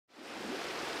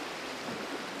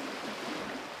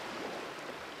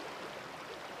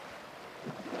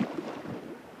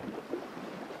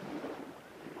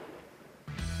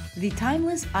The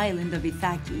timeless island of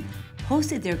Ithaca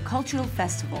hosted their cultural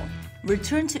festival,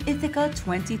 Return to Ithaca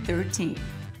 2013.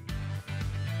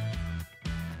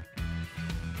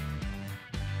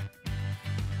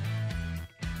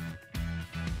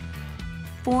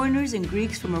 Foreigners and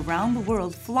Greeks from around the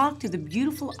world flocked to the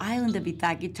beautiful island of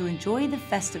Ithaca to enjoy the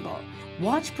festival,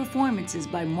 watch performances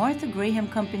by Martha Graham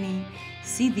Company,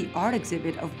 see the art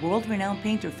exhibit of world-renowned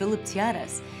painter Philip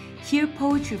Tsiaras, hear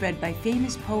poetry read by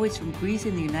famous poets from Greece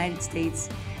and the United States,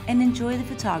 and enjoy the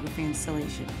photography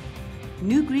installation.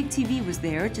 New Greek TV was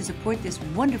there to support this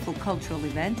wonderful cultural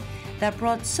event that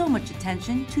brought so much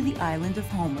attention to the island of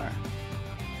Homer.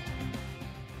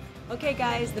 Okay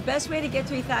guys, the best way to get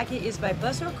to Ithaca is by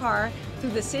bus or car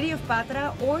through the city of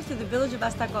Patra or through the village of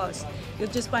Astakos.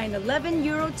 You'll just buy an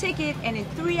 €11 ticket and in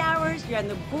 3 hours you're on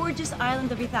the gorgeous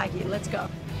island of Ithaca. Let's go.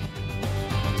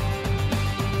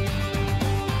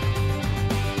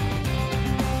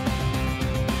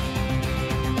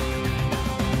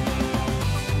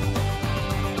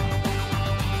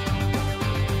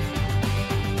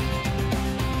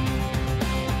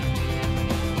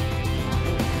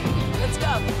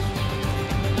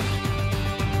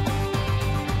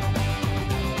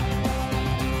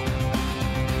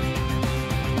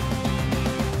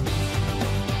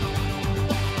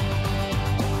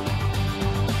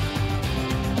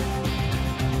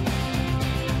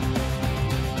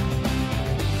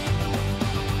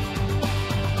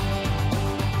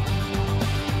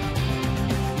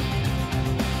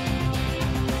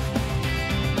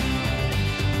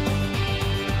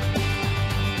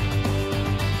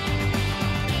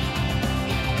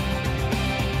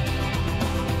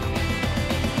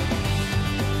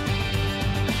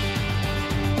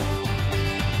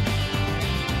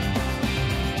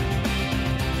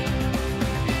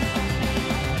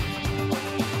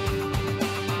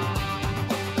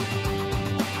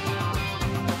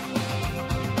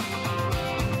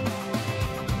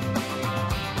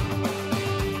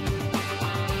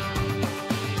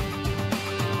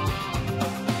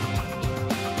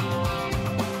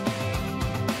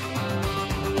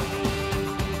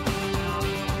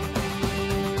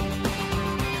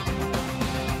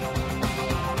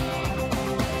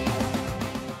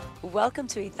 Welcome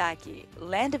to Ithaca,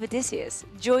 land of Odysseus.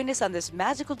 Join us on this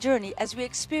magical journey as we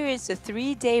experience the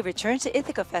 3-day Return to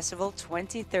Ithaca Festival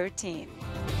 2013.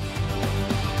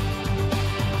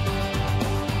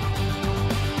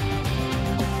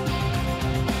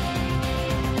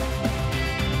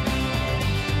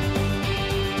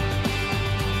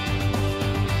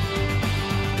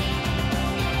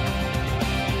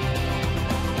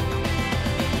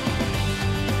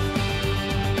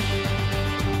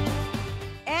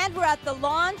 At the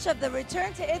launch of the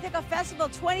Return to Ithaca Festival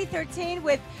 2013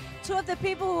 with two of the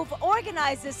people who've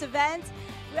organized this event.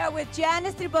 We are with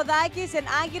Giannis Tripodakis and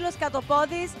Angelos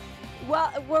Katopodis. Well,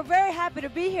 we're very happy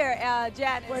to be here,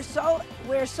 Giannis.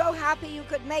 We're so happy you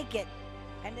could make it,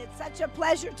 and it's such a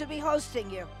pleasure to be hosting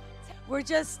you. We're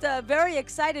just very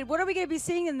excited. What are we going to be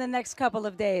seeing in the next couple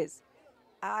of days?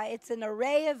 It's an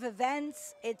array of events.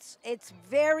 It's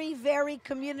very, very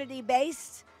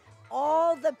community-based.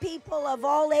 All the people of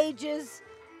all ages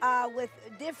with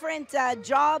different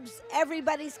jobs,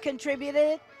 everybody's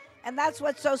contributed, and that's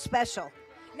what's so special.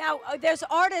 Now, there's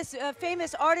artists,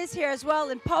 famous artists here as well,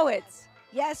 and poets.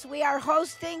 Yes, we are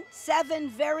hosting 7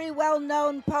 very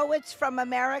well-known poets from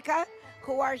America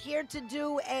who are here to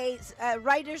do a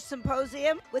writer's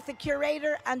symposium with the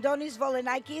curator Andonis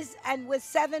Volinikis and with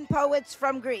 7 poets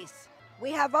from Greece.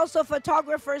 We have also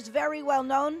photographers very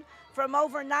well-known from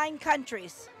over 9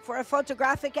 countries for a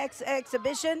photographic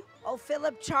exhibition.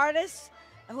 Philip Tsiaras,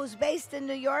 who's based in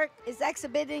New York, is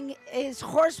exhibiting his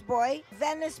Horseboy,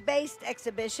 Venice-based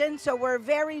exhibition, so we're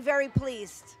very, very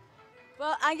pleased.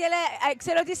 Well, Άγγελε,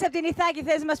 ξέρω ότι είσαι από την Ιθάκη.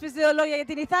 Θες να μας πεις 2 λόγια για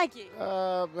την Ιθάκη?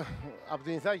 Από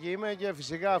την Ιθάκη είμαι και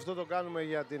φυσικά αυτό το κάνουμε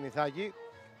για την Ιθάκη.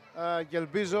 Και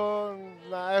ελπίζω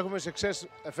να έχουμε success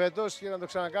φέτος και να το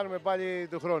ξανακάνουμε πάλι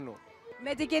του χρόνου.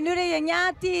 Με την καινούρια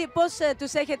γενιά, πώς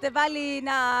τους έχετε βάλει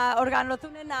να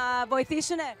οργανωθούν, να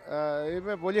βοηθήσουν?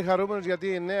 Είμαι πολύ χαρούμενος γιατί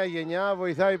η νέα γενιά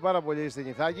βοηθάει πάρα πολύ στην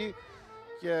Ιθάκη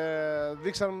και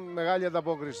δείξαν μεγάλη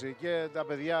ανταπόκριση. Και τα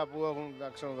παιδιά που έχουν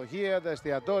τα ξενοδοχεία, τα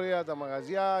εστιατόρια, τα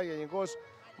μαγαζιά, γενικώς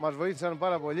μας βοήθησαν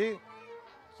πάρα πολύ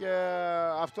και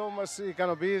αυτό μας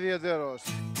ικανοποιεί ιδιαίτερως.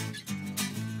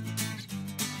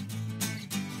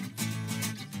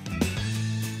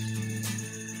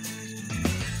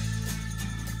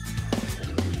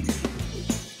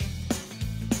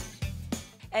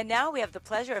 And now we have the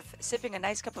pleasure of sipping a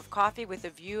nice cup of coffee with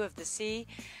a view of the sea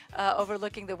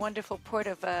overlooking the wonderful port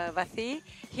of Vathi,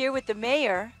 here with the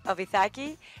mayor of Ithaki,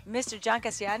 Mr. John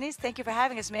Kassianis. Thank you for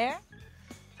having us, Mayor.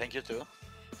 Thank you too.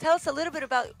 Tell us a little bit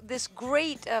about this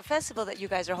great festival that you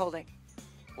guys are holding.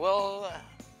 Well,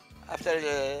 after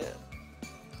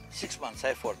 6 months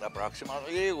effort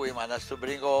approximately, we managed to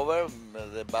bring over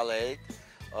the ballet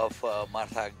of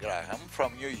Martha Graham from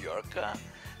New York.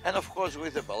 And of course,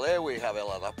 with the ballet, we have a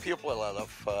lot of people, a lot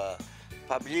of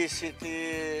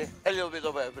publicity, a little bit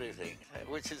of everything,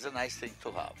 which is a nice thing to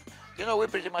have. You know,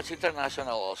 we're pretty much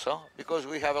international also, because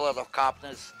we have a lot of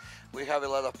captains, we have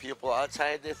a lot of people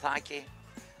outside Ithaki,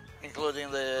 including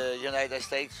the United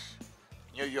States,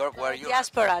 New York, where you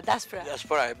Diaspora,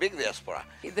 big diaspora.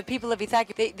 The people of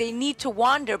Ithaki, they need to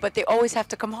wander, but they always have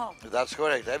to come home. That's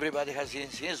correct. Everybody has in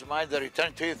his mind the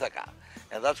return to Ithaca.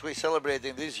 And that's what we're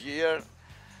celebrating this year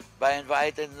by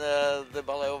inviting the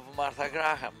ballet of Martha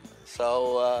Graham. So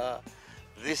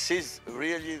this is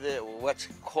really what's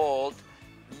called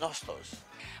Nostos.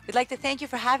 We'd like to thank you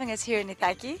for having us here in Ithaki.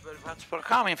 Thank you very much for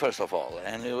coming, first of all.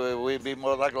 And we'll be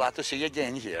more than glad to see you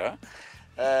again here.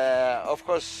 Of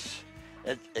course,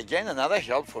 again, another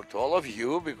help to all of you,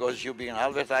 because you've been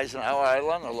advertising our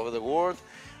island all over the world.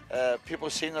 People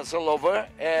seeing us all over,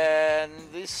 and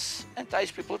this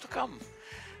entices people to come.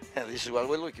 And this is what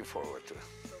we're looking forward to.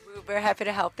 We're very happy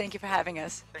to help. Thank you for having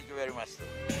us. Thank you very much.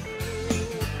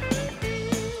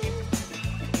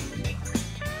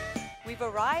 We've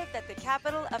arrived at the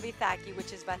capital of Ithaki,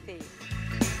 which is Vathi.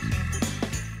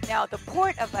 Now, the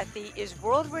port of Vathi is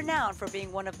world-renowned for being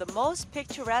one of the most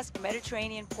picturesque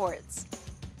Mediterranean ports.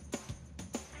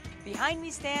 Behind me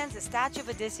stands the statue of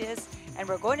Odysseus, and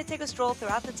we're going to take a stroll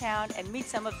throughout the town and meet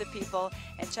some of the people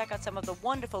and check out some of the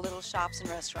wonderful little shops and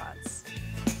restaurants.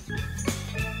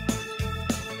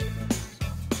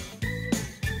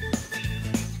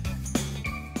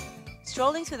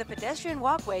 Strolling through the pedestrian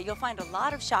walkway, you'll find a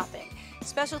lot of shopping,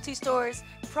 specialty stores,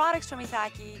 products from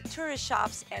Ithaki, tourist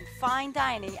shops, and fine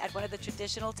dining at one of the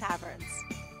traditional taverns.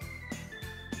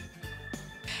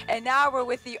 And now we're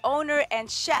with the owner and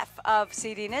chef of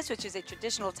Sirinis, which is a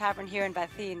traditional tavern here in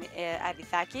Vathi at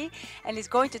Ithaki, and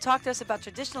he's going to talk to us about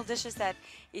traditional dishes that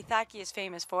Ithaki is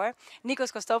famous for.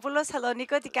 Nikos Kostopoulos. Hello,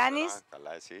 Nico. Τι κάνεις?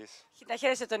 Καλά, εσείς? Να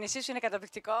χαίρεσαι, το νησί σου είναι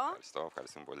καταπληκτικό.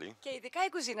 Ευχαριστούμε πολύ. Και ειδικά η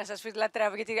κουζίνα σας που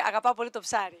λατρεύω, γιατί αγαπάω πολύ το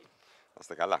ψάρι. Να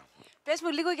είστε καλά. Πες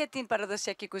μου λίγο για την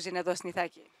παραδοσιακή κουζίνα εδώ στην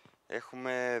Ithaki.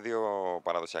 Έχουμε δύο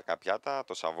παραδοσιακά πιάτα.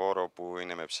 Το σαβόρο που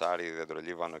είναι με ψάρι,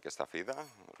 δεντρολίβανο και σταφίδα,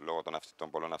 λόγω των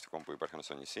πολλών ναυτικών που υπάρχουν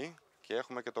στο νησί. Και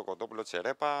έχουμε και το κοτόπουλο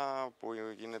τσερέπα, που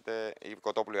γίνεται, ή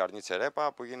κοτόπουλο αρνί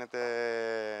τσερέπα, που γίνεται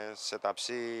σε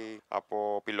ταψί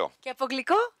από πυλό. Και από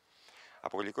γλυκό?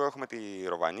 Από γλυκό έχουμε τη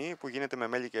ροβανή, που γίνεται με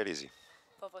μέλι και ρύζι.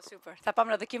 Super. Θα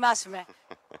πάμε να δοκιμάσουμε.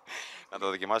 Να το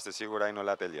δοκιμάσετε σίγουρα, είναι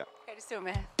όλα τέλεια.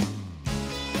 Ευχαριστούμε.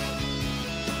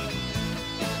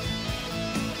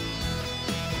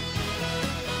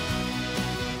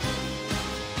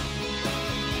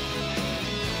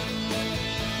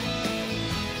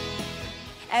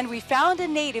 And we found a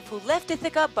native who left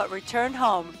Ithaca but returned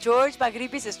home. George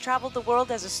Bagribis has traveled the world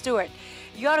as a steward.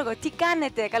 Γιώργο, τι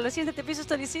κάνετε? Καλώς ήρθατε πίσω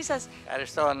στο νησί σας.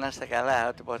 Ευχαριστώ, να είστε καλά,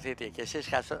 ό,τι υποθείτε. Και εσείς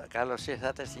καλώς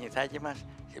ήρθατε στην Ithaki μας,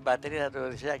 στην πατρίδα του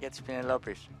Οδυσσέα και της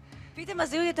Πηνελόπης. Πείτε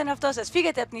μας λίγο για τον εαυτό σας.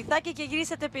 Φύγατε από την Ithaki και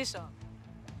γυρίσατε πίσω.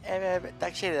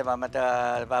 Ταξίδευα με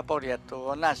τα βαπόρια του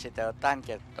Ωνάση, το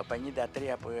τάνκερ, το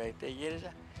 53 που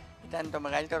γύριζα. Ήταν το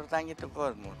μεγαλύτερο τάνκερ του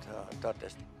κόσμου τότε.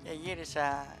 Και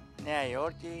γύρισα Νέα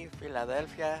Υόρκη,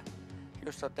 Φιλαδέλφια,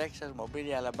 στο Τέξας,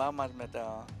 Μομπίλια, Αλαμπάμα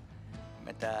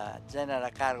με τα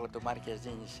General Cargo του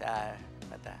Μαρκεζίνης.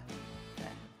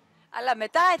 Αλλά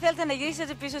μετά θέλετε να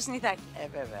γυρίσετε πίσω στην Ithaki.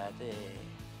 Βέβαια.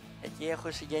 Εκεί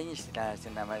έχω συγγενείς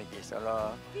στην Αμερική,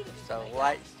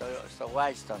 στο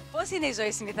Whitestone. Πώς είναι η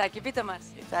ζωή στην Ithaki, πείτε μας.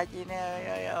 Η Ithaki είναι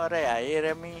ωραία,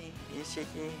 ήρεμη,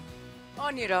 ήσυχη.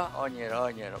 Όνειρο.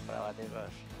 Όνειρο,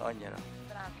 πραγματικός. Όνειρο.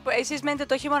 Εσείς μένετε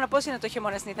το χειμώνα, πώς είναι το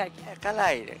χειμώνα στην Ithaki?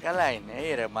 Καλά είναι,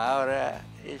 ήρεμα, ωραία.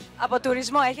 Από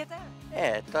τουρισμό έχετε?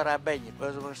 Τώρα μπαίνει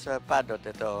κόσμος,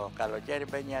 πάντοτε το καλοκαίρι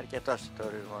μπαίνει αρκετός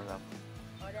τουρισμός.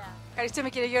 Ωραία. Ευχαριστούμε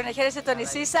κύριε Γιώργο, να χαίρεστε το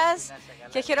νησί σας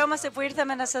και χαιρόμαστε που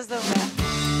ήρθαμε να σας δούμε.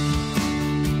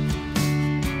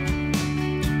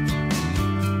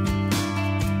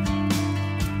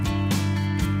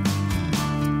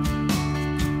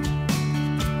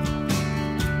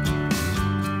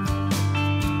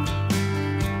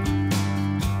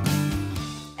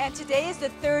 Today is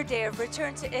the third day of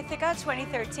Return to Ithaca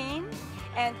 2013,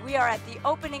 and we are at the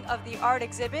opening of the art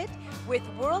exhibit with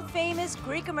world-famous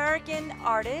Greek-American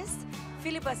artist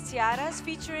Philip Tsiaras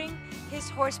featuring his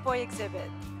Horseboy exhibit.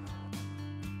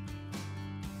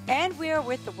 And we are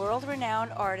with the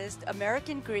world-renowned artist,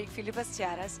 American-Greek Philip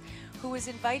Tsiaras, who is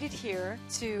invited here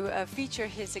to feature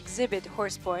his exhibit,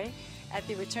 Horseboy, at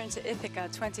the Return to Ithaca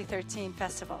 2013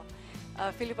 festival.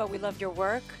 Philippa, we love your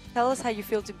work. Tell us how you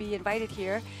feel to be invited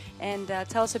here, and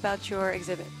tell us about your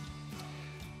exhibit.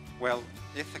 Well,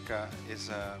 Ithaca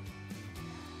is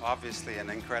obviously an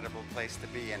incredible place to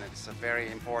be, and it's a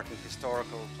very important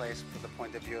historical place from the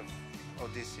point of view of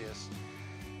Odysseus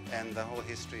and the whole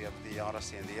history of the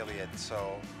Odyssey and the Iliad.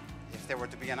 So if there were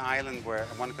to be an island where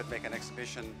one could make an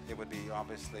exhibition, it would be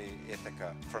obviously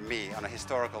Ithaca for me on a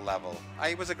historical level.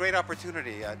 It was a great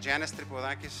opportunity. Janis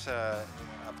Tripodakis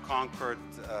of Concord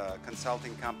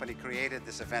Consulting Company created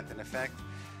this event in effect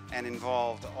and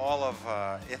involved all of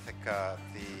Ithaca,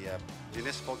 the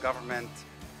municipal government,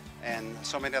 and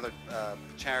so many other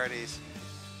charities.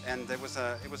 And it was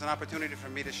an opportunity for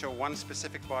me to show one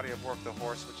specific body of work, the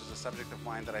horse, which is a subject of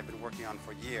mine that I've been working on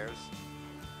for years,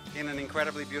 in an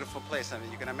incredibly beautiful place. I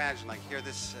mean, you can imagine, like here,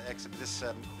 this is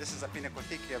a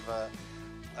pinakotheki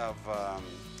of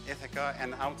Ithaca,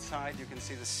 and outside you can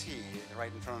see the sea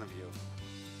right in front of you.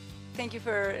 Thank you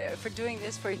for doing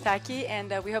this for Ithaca,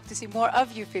 and we hope to see more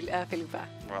of you, Philippa.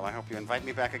 Well, I hope you invite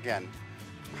me back again.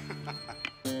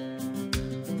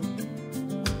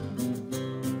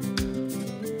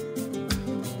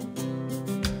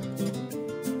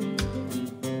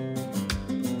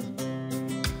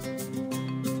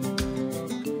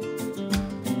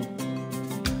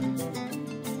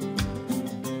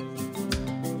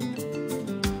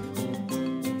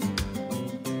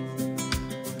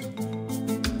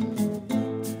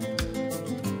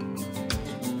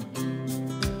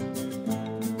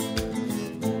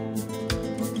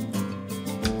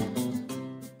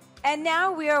 And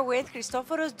now we are with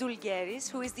Christoforos Doulgeris,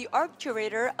 who is the art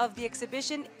curator of the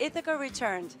exhibition Ithaca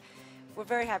Returned. We're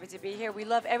very happy to be here. We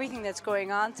love everything that's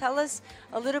going on. Tell us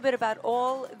a little bit about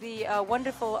all the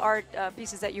wonderful art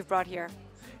pieces that you've brought here.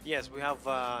 Yes, we have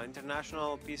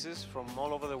international pieces from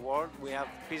all over the world. We have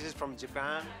pieces from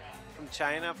Japan, from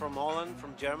China, from Holland,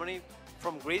 from Germany,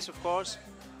 from Greece, of course.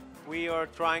 We are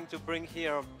trying to bring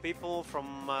here people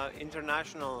from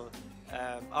international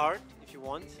art, if you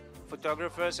want,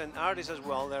 photographers and artists as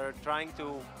well. They're trying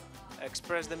to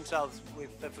express themselves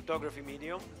with the photography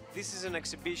medium. This is an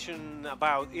exhibition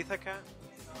about Ithaca.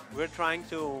 We're trying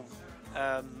to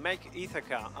make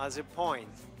Ithaca as a point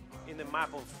in the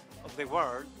map of the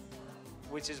world,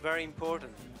 which is very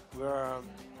important. We're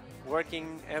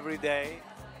working every day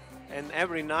and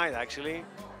every night actually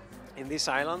in this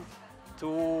island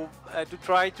to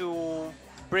try to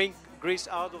bring Greece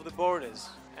out of the borders.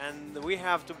 And we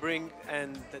have to bring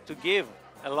and to give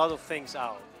a lot of things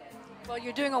out. Well,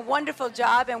 you're doing a wonderful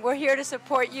job, and we're here to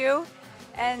support you.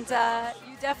 And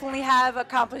you definitely have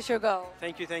accomplished your goal.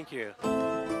 Thank you, thank you.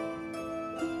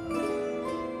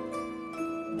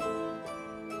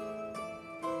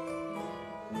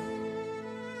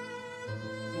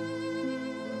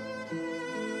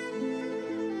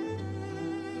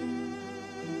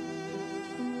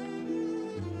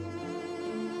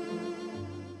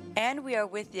 And we are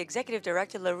with the Executive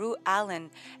Director, LaRue Allen,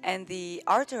 and the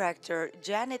Art Director,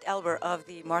 Janet Elber of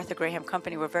the Martha Graham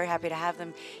Company. We're very happy to have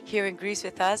them here in Greece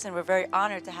with us, and we're very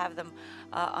honored to have them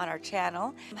on our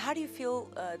channel. How do you feel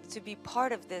to be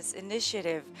part of this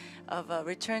initiative of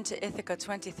Return to Ithaca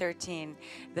 2013?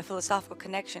 The philosophical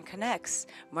connection connects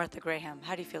Martha Graham.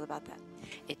 How do you feel about that?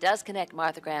 It does connect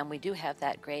Martha Graham. We do have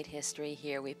that great history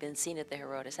here. We've been seen at the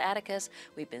Herodes Atticus.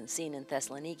 We've been seen in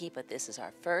Thessaloniki, but this is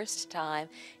our first time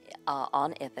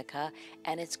on Ithaca.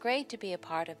 And it's great to be a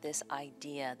part of this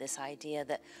idea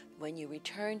that when you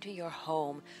return to your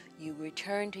home, you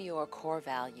return to your core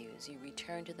values. You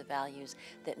return to the values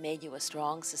that made you a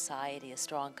strong society, a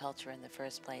strong culture in the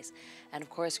first place. And of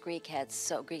course, Greece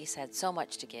had so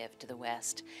much to give to the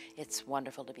West. It's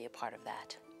wonderful to be a part of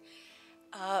that.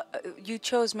 You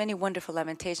chose many wonderful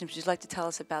lamentations. Would you like to tell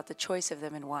us about the choice of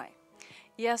them and why?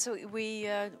 Yeah, so we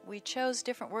chose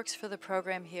different works for the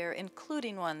program here,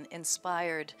 including one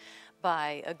inspired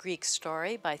by a Greek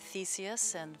story, by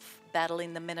Theseus and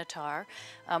battling the Minotaur.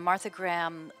 Martha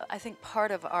Graham, I think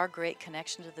part of our great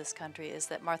connection to this country is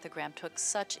that Martha Graham took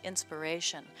such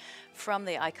inspiration from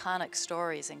the iconic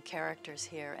stories and characters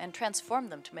here and transformed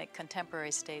them to make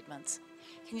contemporary statements.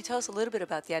 Can you tell us a little bit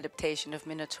about the adaptation of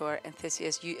Minotaur and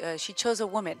Theseus? She chose a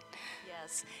woman.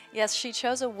 Yes, she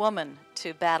chose a woman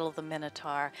to battle the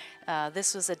Minotaur.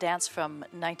 This was a dance from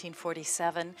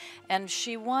 1947, and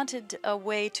she wanted a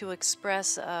way to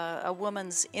express a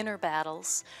woman's inner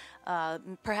battles.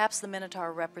 Perhaps the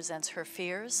Minotaur represents her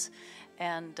fears,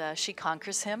 and she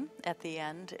conquers him at the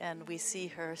end, and we see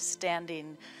her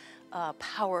standing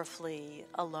powerfully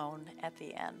alone at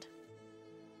the end.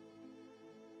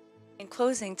 In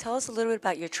closing, tell us a little bit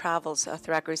about your travels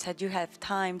throughout Greece. Had you have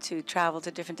time to travel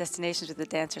to different destinations with the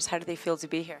dancers? How do they feel to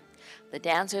be here? The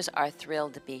dancers are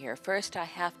thrilled to be here. First, I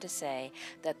have to say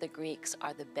that the Greeks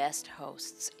are the best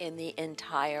hosts in the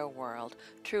entire world,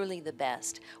 truly the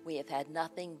best. We have had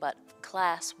nothing but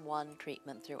class 1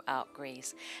 treatment throughout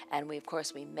Greece. And we, of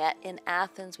course, we met in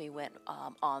Athens. We went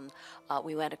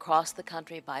we went across the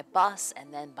country by bus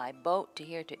and then by boat to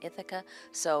here to Ithaca.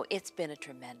 So it's been a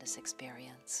tremendous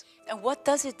experience. And what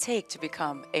does it take to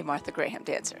become a Martha Graham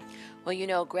dancer? Well, you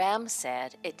know, Graham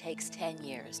said it takes 10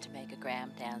 years to make a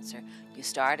Graham dancer. You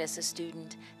start as a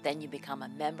student, then you become a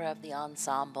member of the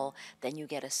ensemble, then you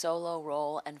get a solo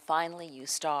role, and finally you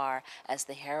star as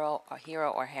the hero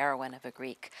or heroine of a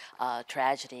Greek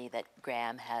tragedy that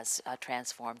Graham has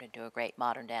transformed into a great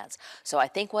modern dance. So I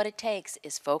think what it takes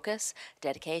is focus,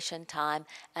 dedication, time,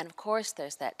 and of course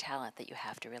there's that talent that you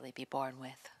have to really be born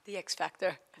with. The X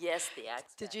Factor. Yes, the X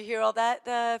Factor. Did you hear all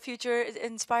that, future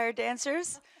inspired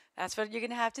dancers? That's what you're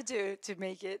going to have to do to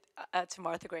make it to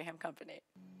Martha Graham Company.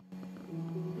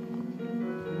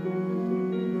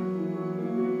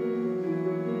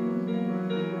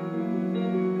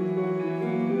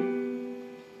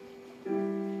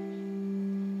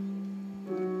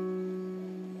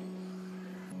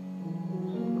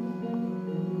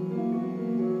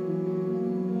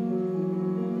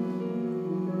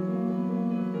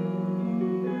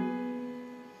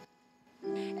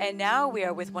 And now we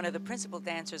are with one of the principal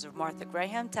dancers of Martha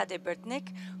Graham, Tadej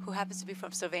Bertnik, who happens to be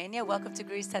from Slovenia. Welcome to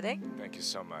Greece, Tadej. Thank you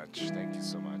so much. Thank you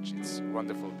so much. It's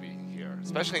wonderful being here,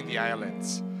 especially in the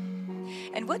islands.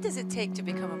 And what does it take to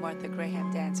become a Martha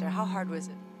Graham dancer? How hard was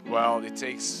it? Well, it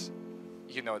takes,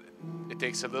 you know, it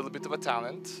takes a little bit of a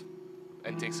talent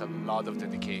and takes a lot of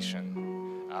dedication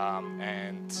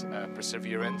and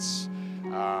perseverance.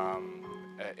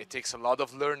 It takes a lot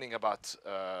of learning about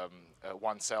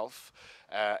oneself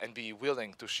and be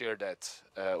willing to share that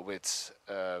with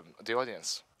the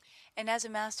audience. And as a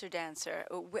master dancer,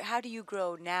 how do you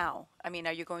grow now? I mean,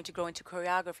 are you going to grow into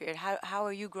choreography? How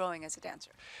are you growing as a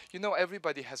dancer? You know,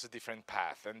 everybody has a different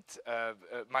path, and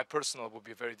my personal will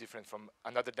be very different from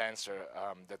another dancer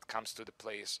that comes to the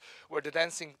place where the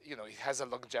dancing, you know, it has a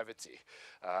longevity.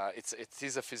 It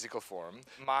is a physical form.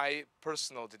 My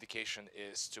personal dedication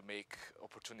is to make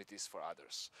opportunities for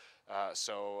others.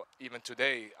 So even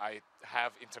today, I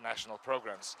have international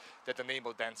programs that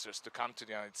enable dancers to come to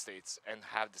the United States and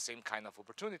have the same kind of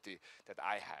opportunity that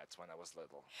I had when I was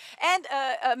little. And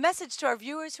a message to our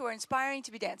viewers who are inspiring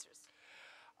to be dancers.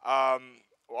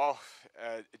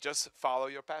 Just follow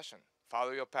your passion.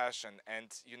 Follow your passion, and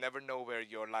you never know where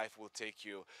your life will take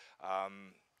you.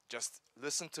 Just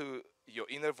listen to your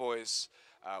inner voice.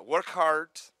 Work hard.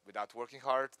 Without working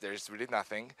hard, there is really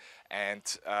nothing, and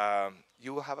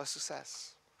you will have a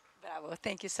success. Bravo.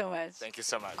 Thank you so much. Thank you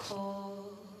so much.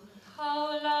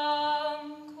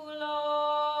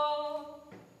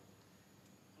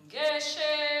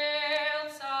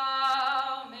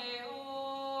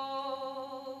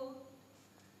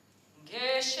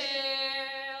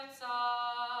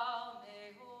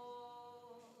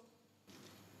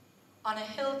 On a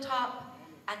hilltop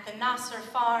at the Nasser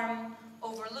farm,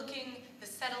 overlooking the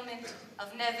settlement of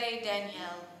Neve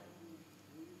Daniel.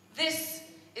 This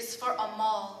is for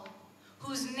Amal,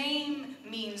 whose name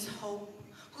means hope,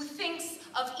 who thinks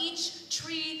of each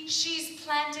tree she's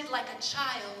planted like a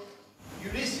child.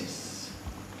 Ulysses,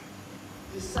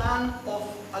 the son of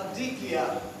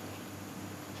Adiclia,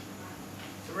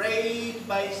 freed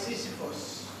by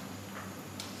Sisyphus.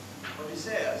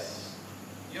 Οδυσσέας,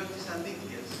 γιος της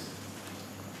Αντίκλειας.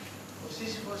 Ο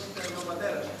Σύσυφος ήταν ο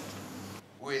πατέρας μου.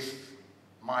 With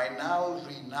my now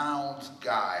renowned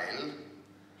guile,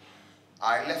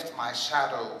 I left my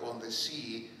shadow on the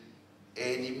sea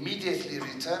and immediately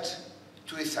returned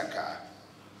to Ithaca.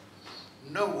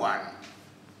 No one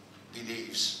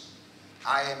believes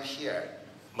I am here.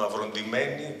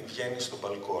 Μαυροντημένη βγαίνει στο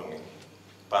μπαλκόνι,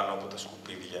 πάνω από τα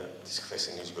σκουπίδια της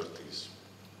χθεσινής γιορτής.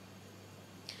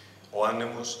 Ο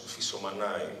άνεμος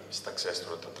φυσομανάει στα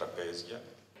ξέστρωτα τραπέζια.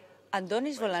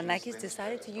 Andonis Volanakis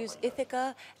decided to use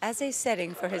Ithaca as a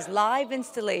setting for his live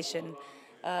installation,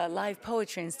 live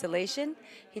poetry installation.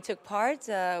 He took part,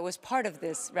 was part of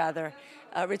this, rather,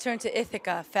 Return to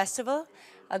Ithaca Festival.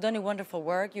 Andoni, wonderful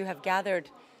work. You have gathered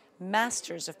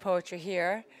masters of poetry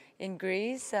here in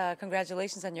Greece.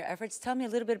 Congratulations on your efforts. Tell me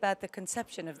a little bit about the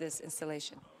conception of this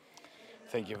installation.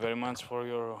 Thank you very much for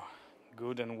your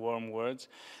good and warm words.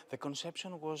 The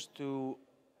conception was to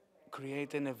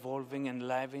create an evolving and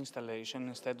live installation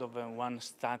instead of one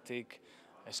static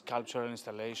sculptural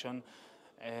installation,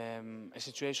 a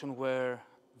situation where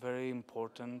very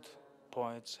important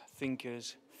poets,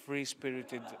 thinkers,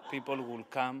 free-spirited people will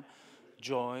come,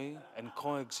 join and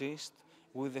coexist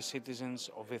with the citizens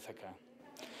of Ithaca.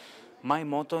 My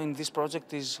motto in this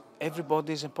project is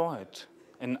everybody is a poet.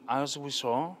 And as we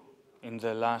saw in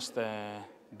the last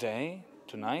day,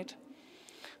 tonight,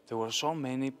 there were so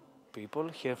many people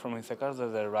here from Ithaca that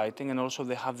they're writing, and also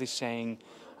they have this saying,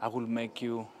 I will make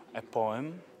you a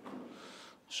poem.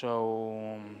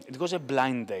 So it was a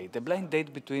blind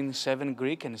date between 7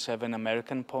 Greek and 7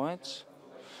 American poets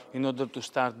in order to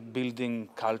start building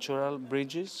cultural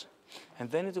bridges. And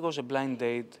then it was a blind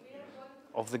date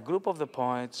of the group of the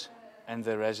poets and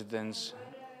the residents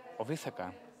of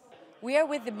Ithaca. We are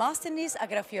with Demosthenes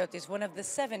Agrafiotis, one of the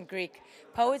 7 Greek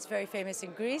poets, very famous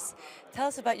in Greece. Tell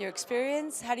us about your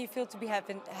experience. How do you feel to be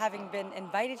having been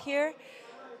invited here?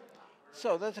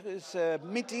 So that is a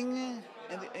meeting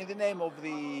in the name of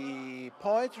the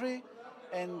poetry,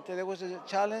 and there was a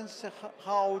challenge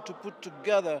how to put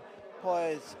together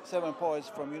poets, 7 poets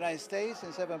from the United States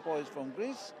and 7 poets from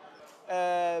Greece.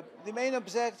 The main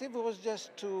objective was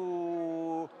just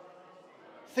to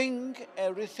think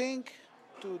and rethink,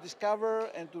 to discover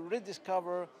and to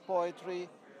rediscover poetry,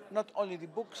 not only the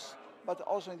books, but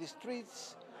also in the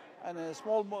streets, and a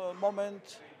small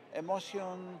moment,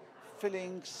 emotion,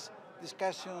 feelings,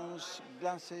 discussions,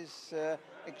 glances,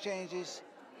 exchanges,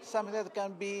 something that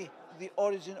can be the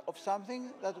origin of something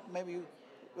that maybe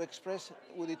we express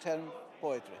with the term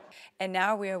poetry. And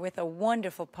now we are with a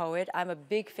wonderful poet. I'm a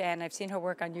big fan. I've seen her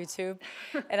work on YouTube,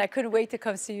 and I couldn't wait to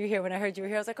come see you here. When I heard you were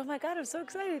here, I was like, oh my God, I'm so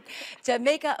excited.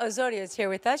 Jamaica Osorio is here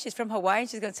with us. She's from Hawaii, and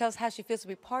she's going to tell us how she feels to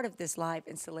be part of this live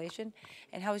installation.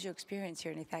 And how was your experience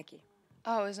here in Ithaca?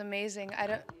 Oh, it was amazing.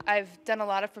 I've done a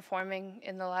lot of performing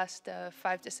in the last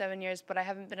 5 to 7 years, but I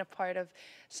haven't been a part of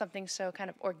something so kind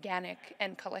of organic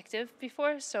and collective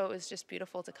before, so it was just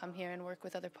beautiful to come here and work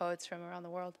with other poets from around the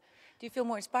world. Do you feel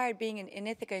more inspired being in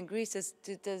Ithaca in Greece?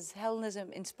 Does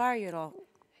Hellenism inspire you at all?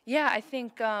 Yeah, I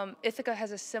think Ithaca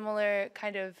has a similar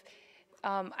kind of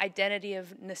identity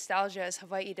of nostalgia as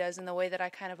Hawaii does in the way that I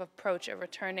kind of approach a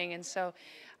returning, and so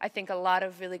I think a lot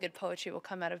of really good poetry will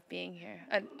come out of being here.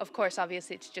 And of course,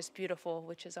 obviously, it's just beautiful,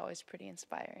 which is always pretty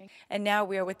inspiring. And now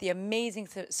we are with the amazing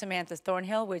Samantha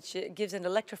Thornhill, which gives an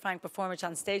electrifying performance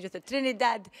on stage with the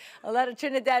Trinidad, a lot of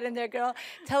Trinidad in there, girl.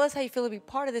 Tell us how you feel to be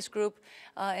part of this group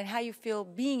and how you feel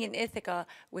being in Ithaca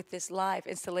with this live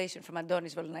installation from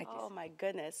Andonis Volounakis. Oh my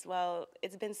goodness. Well,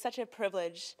 it's been such a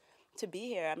privilege to be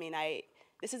here. I mean,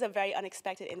 this is a very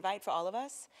unexpected invite for all of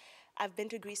us. I've been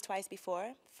to Greece twice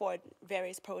before for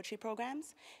various poetry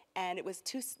programs, and it was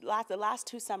the last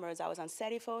 2 summers I was on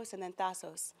Serifos and then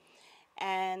Thasos.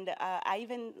 And I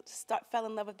even fell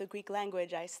in love with the Greek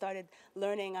language. I'm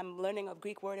learning a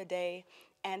Greek word a day,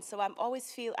 and so I always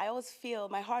feel,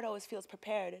 my heart always feels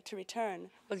prepared to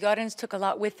return. Well, the audience took a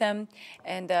lot with them,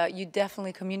 and you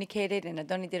definitely communicated, and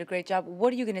Adoni did a great job.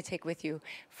 What are you going to take with you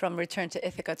from Return to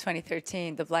Ithaca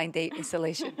 2013, the blind date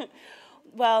installation?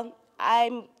 Well,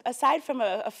 aside from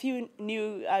a few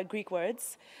new Greek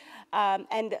words,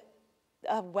 and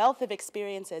a wealth of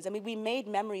experiences. I mean, we made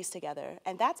memories together,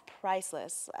 and that's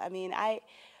priceless. I mean,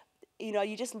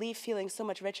 you just leave feeling so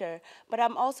much richer. But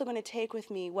I'm also going to take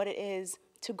with me what it is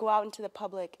to go out into the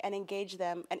public and engage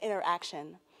them in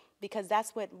interaction, because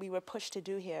that's what we were pushed to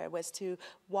do here, was to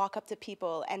walk up to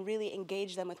people and really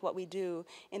engage them with what we do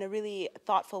in a really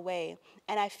thoughtful way.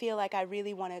 And I feel like I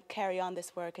really want to carry on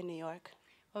this work in New York.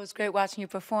 Well, it was great watching you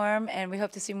perform, and we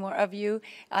hope to see more of you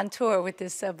on tour with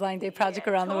this Blind Date project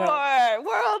around the world.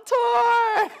 World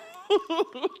tour!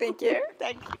 Thank you.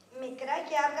 Thank you. Μικρά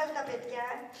και άβγαλτα παιδιά,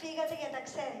 φύγατε για τα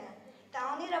ξένα. Τα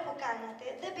όνειρα που κάνατε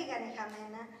δεν πήγανε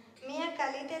χαμένα. Μια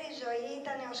καλύτερη ζωή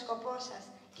ήταν ο σκοπός σας.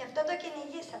 Και αυτό το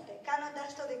κυνηγήσατε, κάνοντας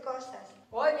το δικό σας.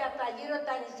 Όλοι από τα γύρω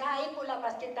τα νησιά ύπουλα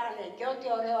μας κοιτάνε και ό,τι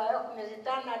ωραίο έχουμε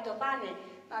ζητάνε να το πάνε.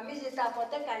 Μα μη ζητά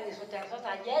ποτέ κανείς ότι αυτό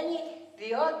θα γίνει,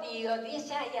 διότι η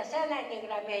Οδύσσεια για σένα είναι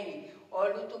γραμμένη.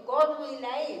 Όλου του κόσμου οι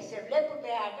λαοί σε βλέπουν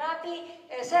με αγάπη,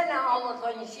 εσένα όμορφο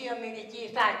νησί ομιλική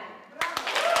Ιθάκη.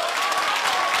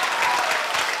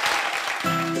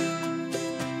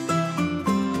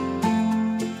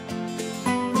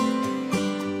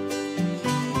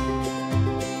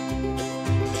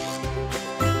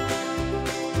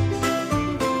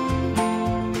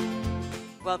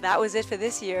 Well, that was it for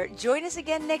this year. Join us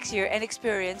again next year and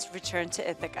experience Return to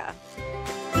Ithaca.